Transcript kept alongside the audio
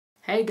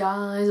Hey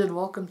guys, and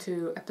welcome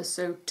to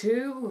episode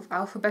 2 of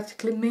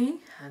Alphabetically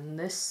Me, and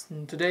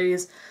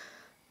today's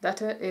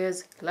letter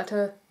is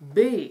letter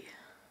B.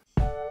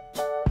 If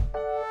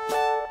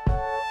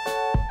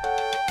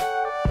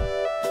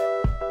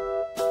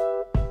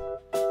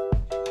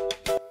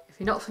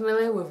you're not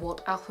familiar with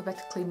what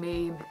Alphabetically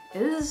Me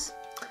is,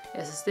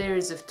 it's a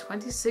series of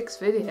 26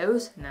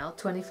 videos, now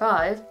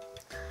 25,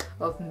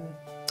 of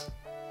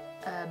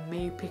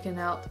me picking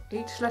out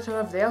each letter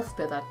of the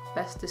alphabet that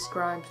best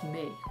describes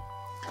me.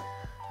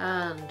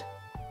 And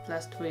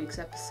last week's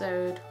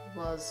episode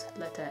was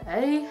letter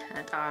A,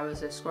 and I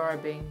was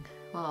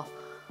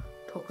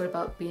talking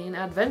about being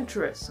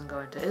adventurous and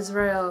going to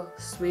Israel,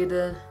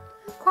 Sweden,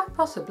 quite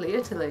possibly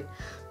Italy.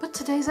 But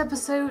today's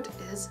episode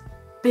is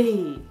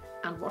B.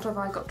 And what have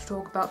I got to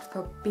talk about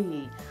for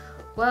B?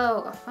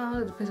 Well, I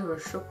found it a bit of a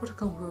struggle to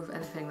come up with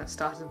anything that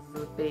started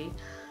with a B.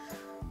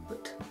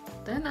 But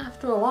then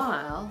after a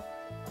while,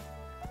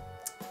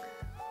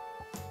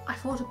 I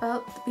thought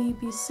about the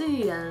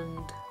BBC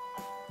and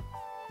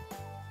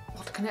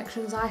what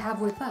connections I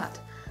have with that.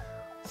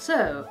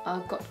 So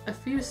I've got a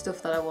few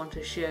stuff that I want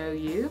to show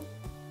you.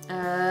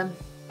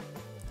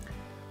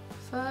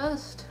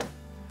 First,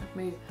 let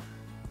me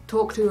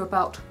talk to you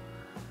about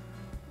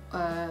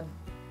my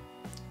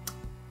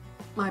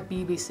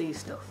BBC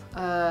stuff.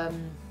 I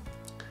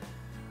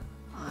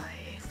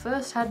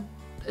first had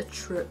a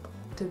trip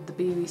to the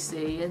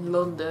BBC in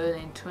London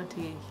in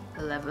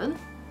 2011.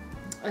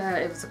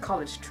 It was a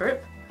college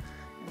trip,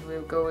 and we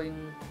were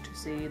going to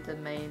see the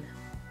main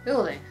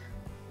building,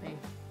 main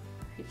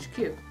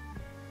HQ.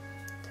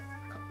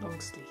 Got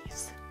long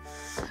sleeves.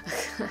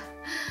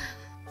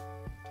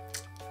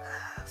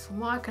 From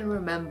what I can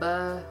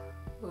remember,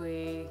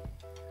 we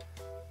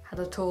had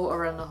a tour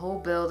around the whole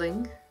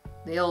building,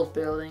 the old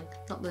building,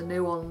 not the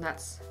new one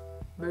that's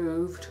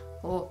moved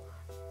or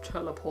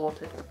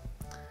teleported to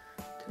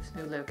its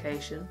new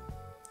location.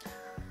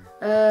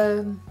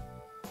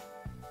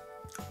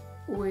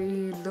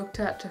 We looked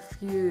at a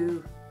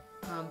few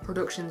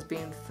productions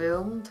being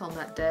filmed on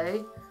that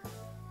day.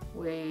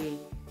 We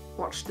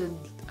watched the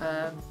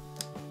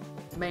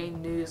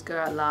main news go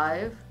out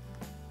live.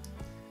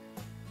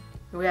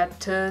 We had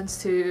turns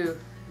to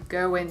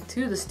go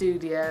into the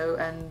studio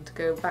and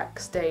go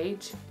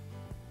backstage.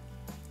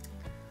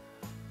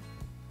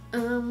 It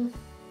was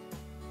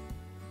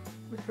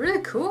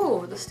really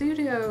cool. The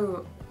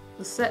studio,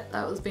 the set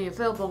that was being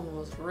filmed on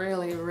was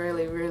really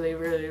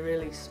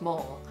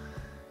small.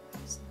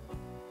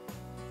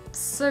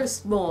 So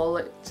small,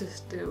 it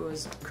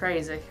was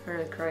crazy,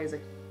 really crazy.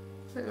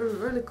 It was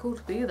really cool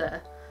to be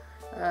there.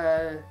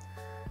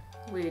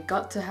 We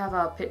got to have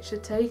our picture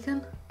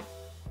taken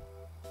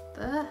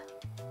there.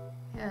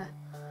 Yeah.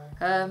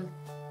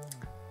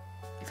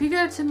 If you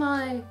go to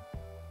my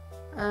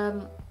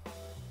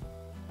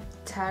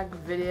tag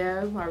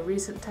video, my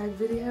recent tag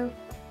video,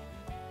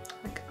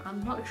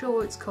 I'm not sure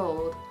what it's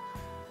called,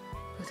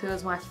 but it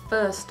was my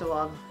first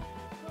one.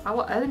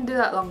 I didn't do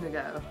that long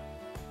ago.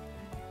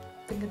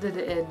 I think I did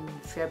it in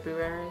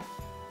February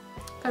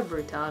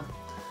time.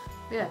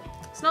 Yeah,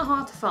 it's not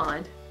hard to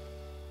find.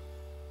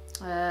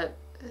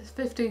 It's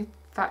 50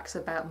 facts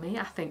about me.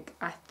 I think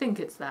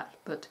it's that.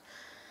 But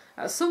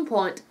at some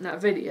point in that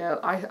video,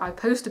 I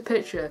post a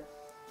picture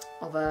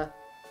of a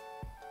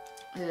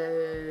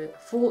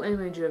full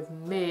image of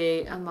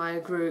me and my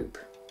group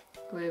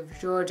with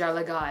George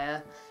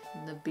Alagaya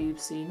in the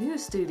BBC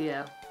News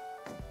studio,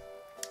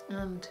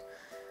 and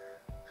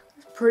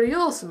it's pretty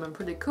awesome and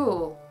pretty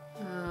cool.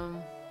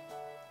 I'm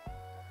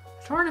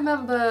trying to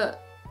remember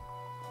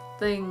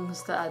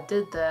things that I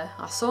did there.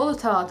 I saw the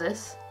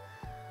TARDIS,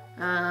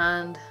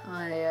 and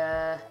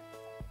I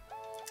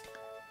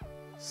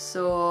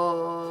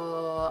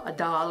saw a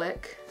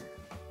Dalek,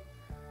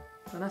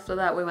 and after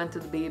that we went to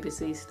the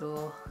BBC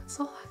store. That's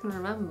all I can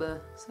remember,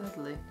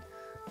 sadly.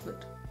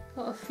 But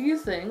got a few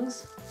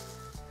things.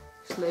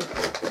 Actually,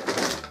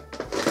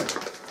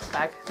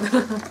 bag.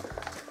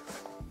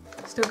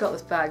 Still got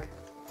this bag.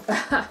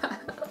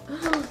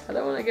 I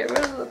don't want to get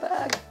rid of the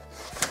bag.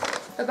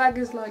 The bag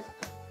is like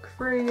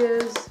 3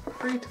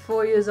 to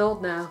 4 years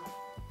old now.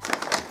 I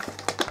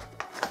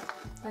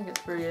think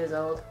it's 3 years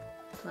old.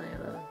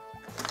 2011.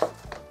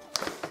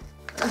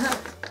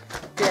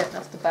 Yeah,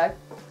 that's the bag.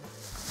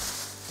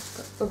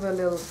 Got other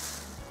little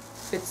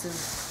bits and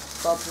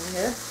bobs in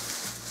here.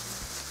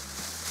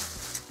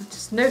 I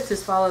just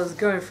noticed while I was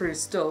going through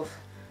stuff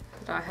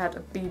that I had a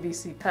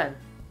BBC pen.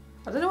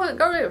 I don't know where I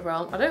got it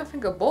from. I don't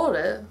think I bought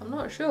it. I'm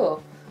not sure.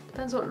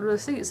 Depends what the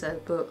receipt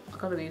said, but I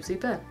got a BBC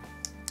pen.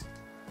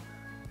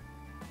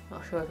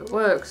 Not sure if it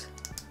works.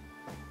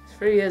 It's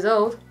 3 years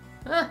old.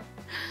 What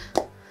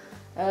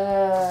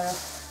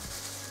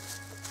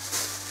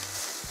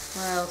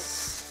else?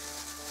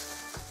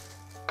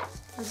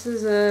 This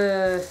is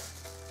a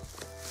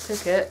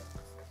ticket.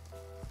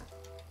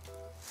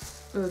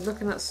 We were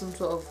looking at some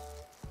sort of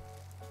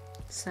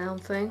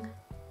sound thing.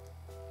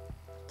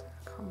 I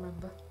can't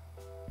remember.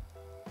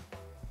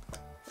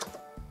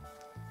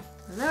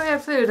 And then we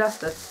had food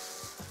after.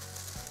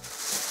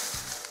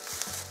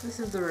 This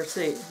is the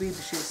receipt.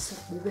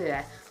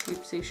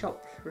 BBC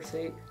shop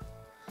receipt.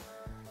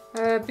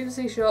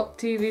 BBC shop,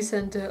 TV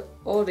centre,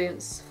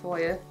 audience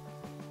foyer,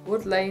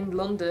 Wood Lane,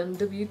 London,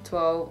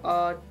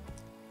 W12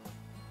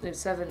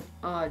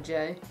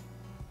 7RJ.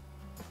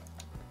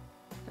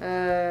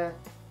 I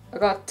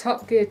got a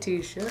Top Gear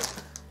t-shirt.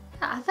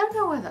 I don't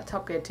know where that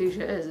Top Gear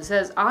t-shirt is. It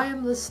says "I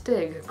am the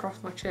Stig"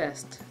 across my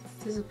chest.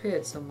 It's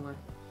disappeared somewhere.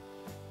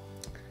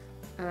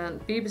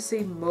 And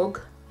BBC mug,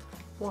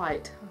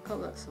 white. I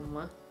got that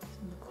somewhere. It's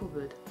in the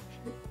cupboard.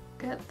 Should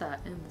get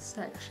that in the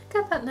sec. Should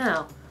get that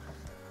now.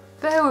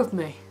 Bear with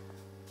me.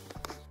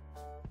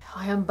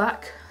 I am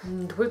back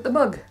and with the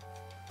mug.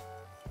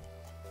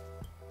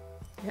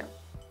 Yep.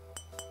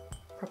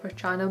 Proper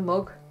China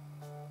mug.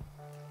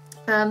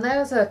 And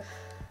there's a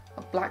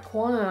black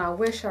one, and I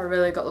wish I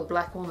really got the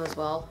black one as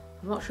well.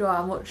 I'm not sure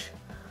how much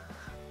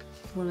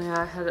money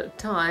I had at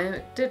the time.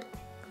 It did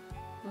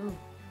it was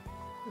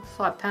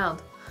 £5. I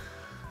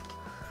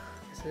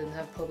guess I didn't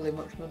have probably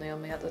much money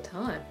on me at the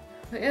time.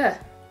 But yeah,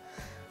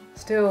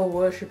 still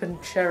worship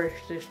and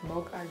cherish this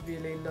mug. I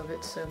really love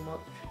it so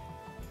much.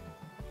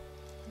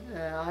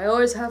 I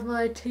always have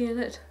my tea in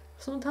it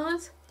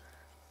sometimes,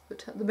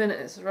 but at the minute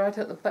it's right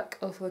at the back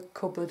of the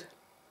cupboard.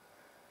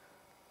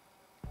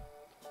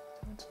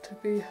 To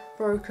be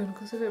broken,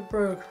 because if it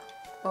broke,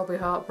 I'll be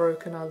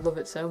heartbroken. I love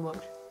it so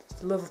much. It's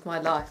the love of my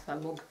life,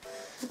 that mug.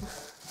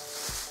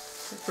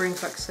 It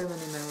brings back so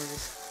many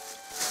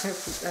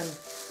memories. And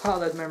part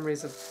of those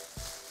memories have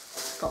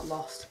got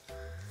lost.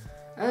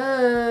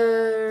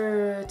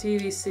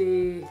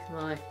 TVC,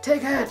 my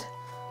ticket!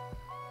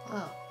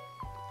 Wow.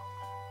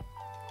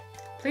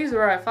 Please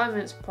arrive 5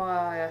 minutes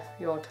prior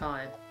your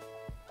time.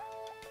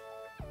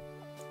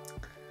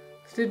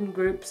 Student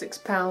group,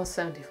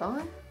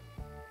 £6.75.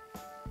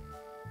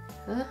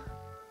 Huh?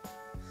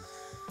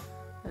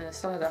 And it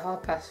started at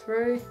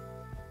 3:30.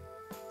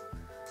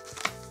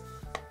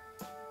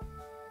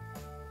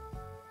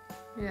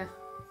 Yeah.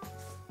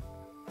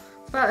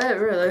 That's about it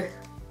really.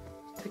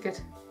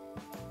 Ticket.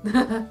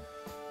 BBC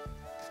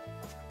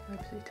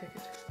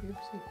ticket.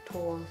 BBC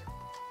tours.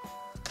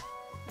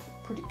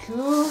 Pretty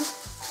cool.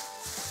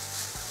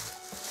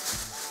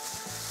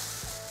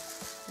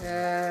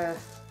 Yeah.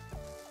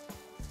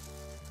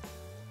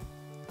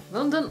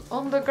 London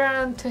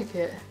Underground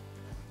ticket.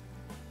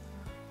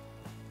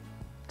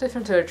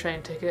 Different to a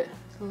train ticket.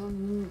 It's a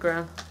London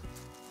Underground.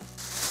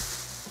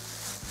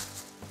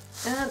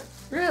 And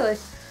really,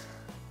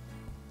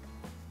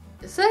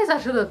 it says I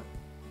should have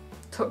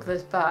took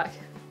this back.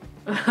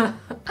 I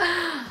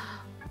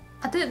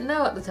didn't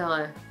know at the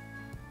time.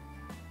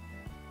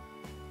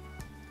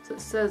 So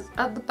it says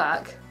at the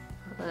back,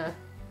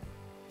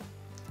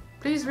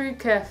 please read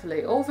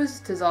carefully. All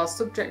visitors are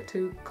subject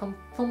to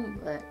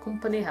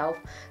company health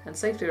and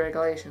safety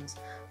regulations.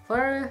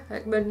 Fire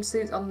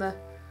emergencies on the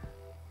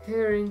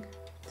hearing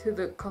to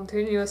the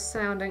continuous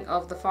sounding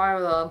of the fire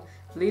alarm.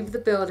 Leave the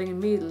building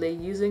immediately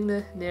using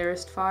the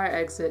nearest fire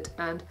exit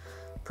and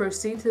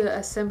proceed to the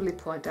assembly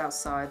point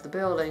outside the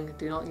building.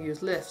 Do not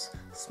use lifts.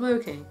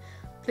 Smoking.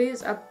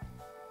 Please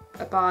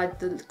abide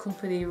the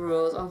company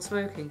rules on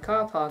smoking.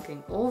 Car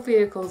parking. All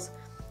vehicles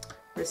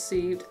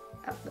received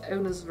at the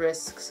owner's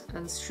risks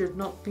and should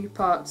not be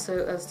parked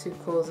so as to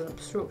cause an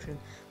obstruction.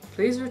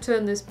 Please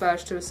return this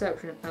badge to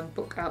reception and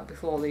book out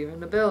before leaving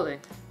the building.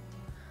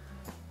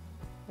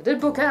 I did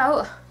book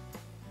out,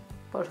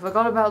 but I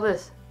forgot about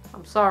this.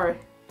 I'm sorry.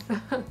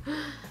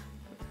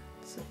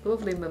 It's a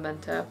lovely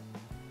memento.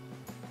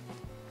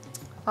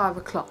 5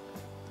 o'clock.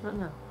 I don't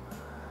know.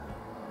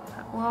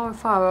 Well,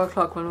 5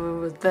 o'clock when we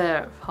were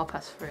there at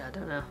 3:30. I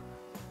don't know.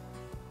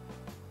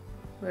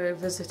 We're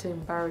visiting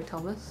Barry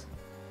Thomas,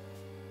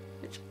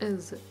 which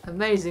is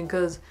amazing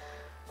because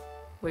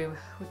we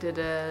did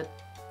an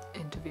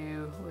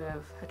interview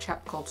with a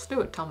chap called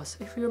Stuart Thomas.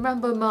 If you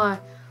remember my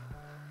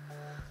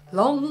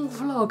long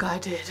vlog I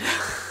did.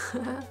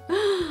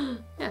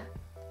 Yeah.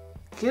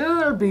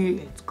 Cool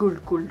beans.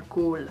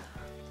 Cool.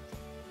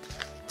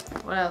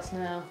 What else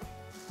now?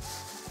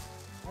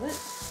 That it?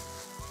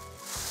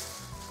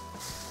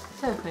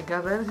 I don't think I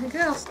have anything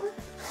else. I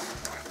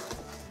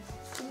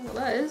don't know what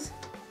that is.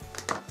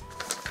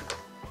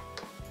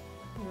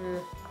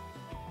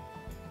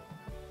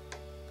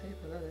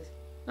 Paper that is.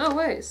 Oh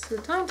wait, it's the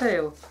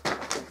timetable.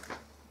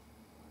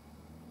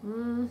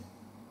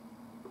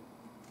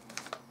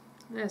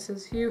 Yeah, it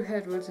says Hugh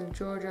Edwards and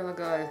George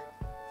Alagai.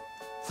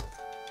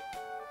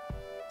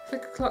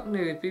 6 o'clock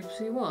news,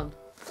 BBC One.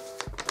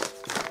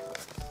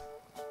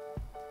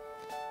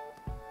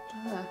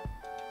 Ah.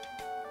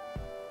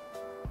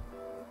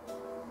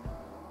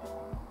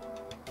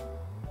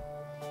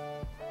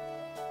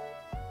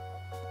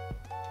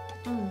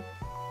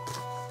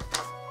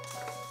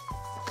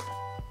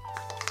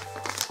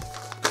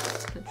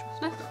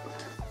 Interesting.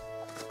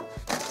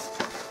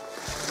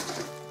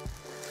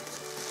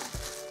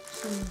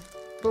 Some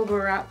bubble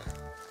wrap,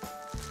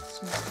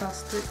 some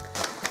plastic.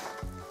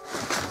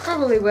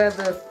 Probably where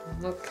the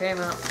mug came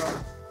out from.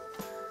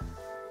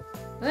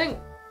 I think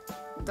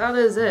that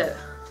is it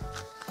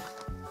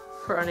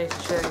for what I need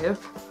to show you.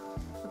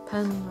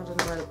 pen. I don't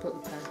know where to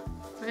put the pen.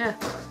 But yeah,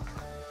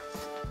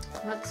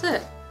 that's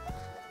it.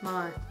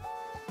 My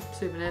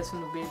souvenirs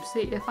from the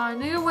BBC. If I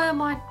knew where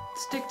my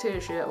stick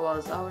t-shirt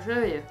was, I will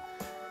show you.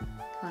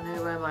 If I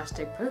knew where my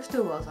stick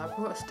poster was, I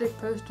brought a stick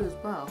poster as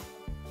well.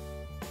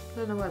 I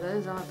don't know where that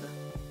is either.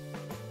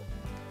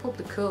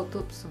 Probably curled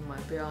up somewhere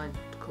behind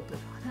the cupboard.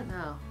 I don't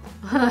know.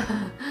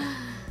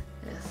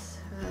 Yes.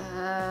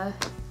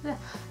 Yeah.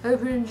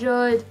 Hope you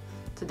enjoyed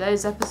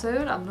today's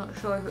episode. I'm not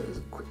sure if it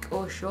was quick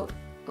or short.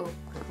 Oh,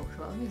 quick or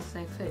short. I mean the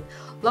same thing.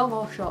 Long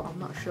or short, I'm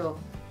not sure.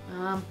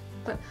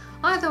 But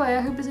either way,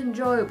 I hope it's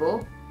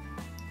enjoyable.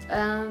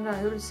 And I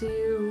hope to see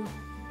you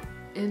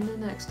in the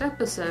next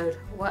episode.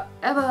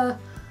 Whatever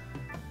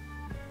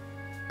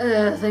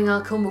thing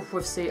I'll come up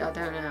with, see, I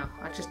don't know.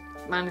 I just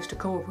managed to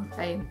come up with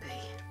A and B.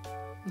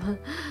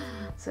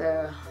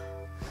 So,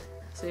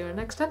 see you in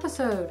the next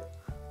episode.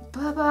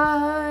 Bye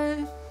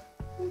bye.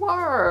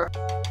 War.